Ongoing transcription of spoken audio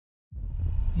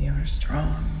You're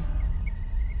strong.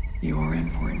 You're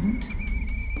important.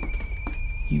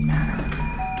 You matter.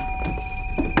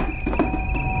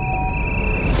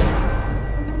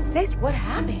 Sis, what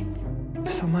happened?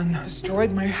 Someone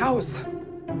destroyed my house.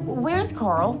 Where's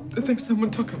Carl? I think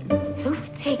someone took him. Who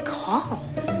would take Carl?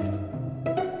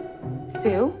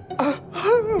 Sue?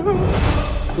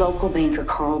 Local banker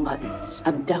Carl Buttons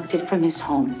abducted from his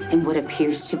home in what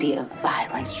appears to be a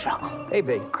violent struggle. Hey,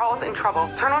 babe. Carl's in trouble.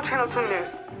 Turn on Channel 2 News.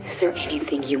 Is there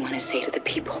anything you want to say to the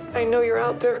people? I know you're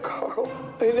out there, Carl.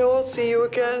 I know I'll see you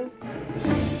again.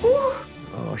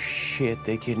 Oh, shit.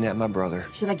 They kidnapped my brother.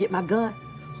 Should I get my gun?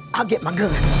 I'll get my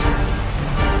gun.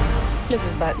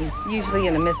 Mrs. Buttons, usually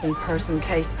in a missing person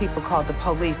case, people call the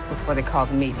police before they call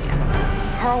the media.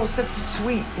 Carl was such a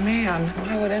sweet man.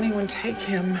 Why would anyone take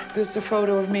him? This is a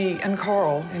photo of me and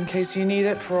Carl, in case you need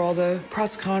it for all the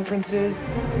press conferences.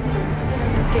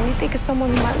 Can you think of someone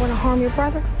who might want to harm your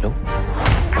brother? Nope.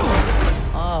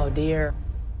 Oh, dear.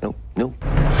 Nope.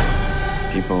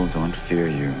 People don't fear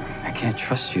you. I can't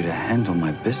trust you to handle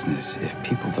my business if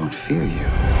people don't fear you.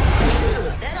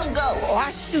 Let him go, or I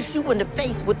shoot you in the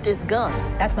face with this gun.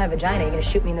 That's my vagina. You gonna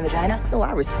shoot me in the vagina? No,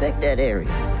 I respect that area.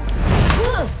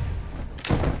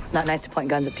 It's not nice to point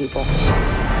guns at people.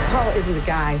 Carl isn't the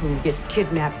guy who gets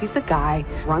kidnapped. He's the guy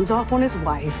who runs off on his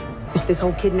wife. If this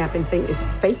whole kidnapping thing is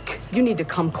fake, you need to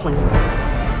come clean.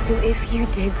 So if you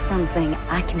did something,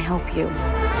 I can help you.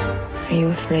 Are you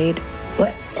afraid?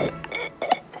 What?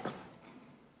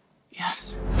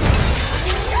 Yes.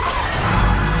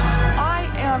 I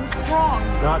am strong.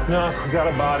 Knock, knock. You got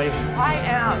a body. I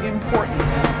am important.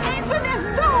 Answer this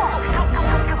door!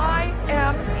 I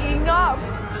am enough.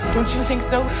 Don't you think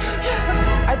so?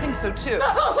 I think so too.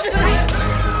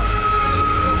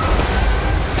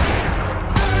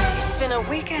 It's been a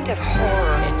weekend of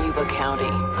horror in Yuba County.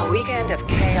 A weekend of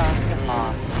chaos and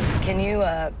loss. Can you,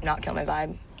 not kill my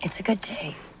vibe? It's a good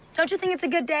day. Don't you think it's a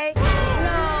good day?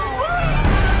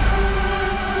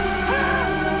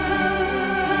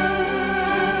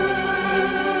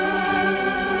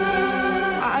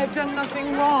 I've done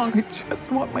nothing wrong. I just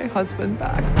want my husband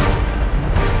back.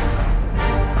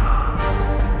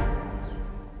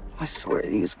 I swear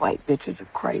these white bitches are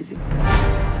crazy.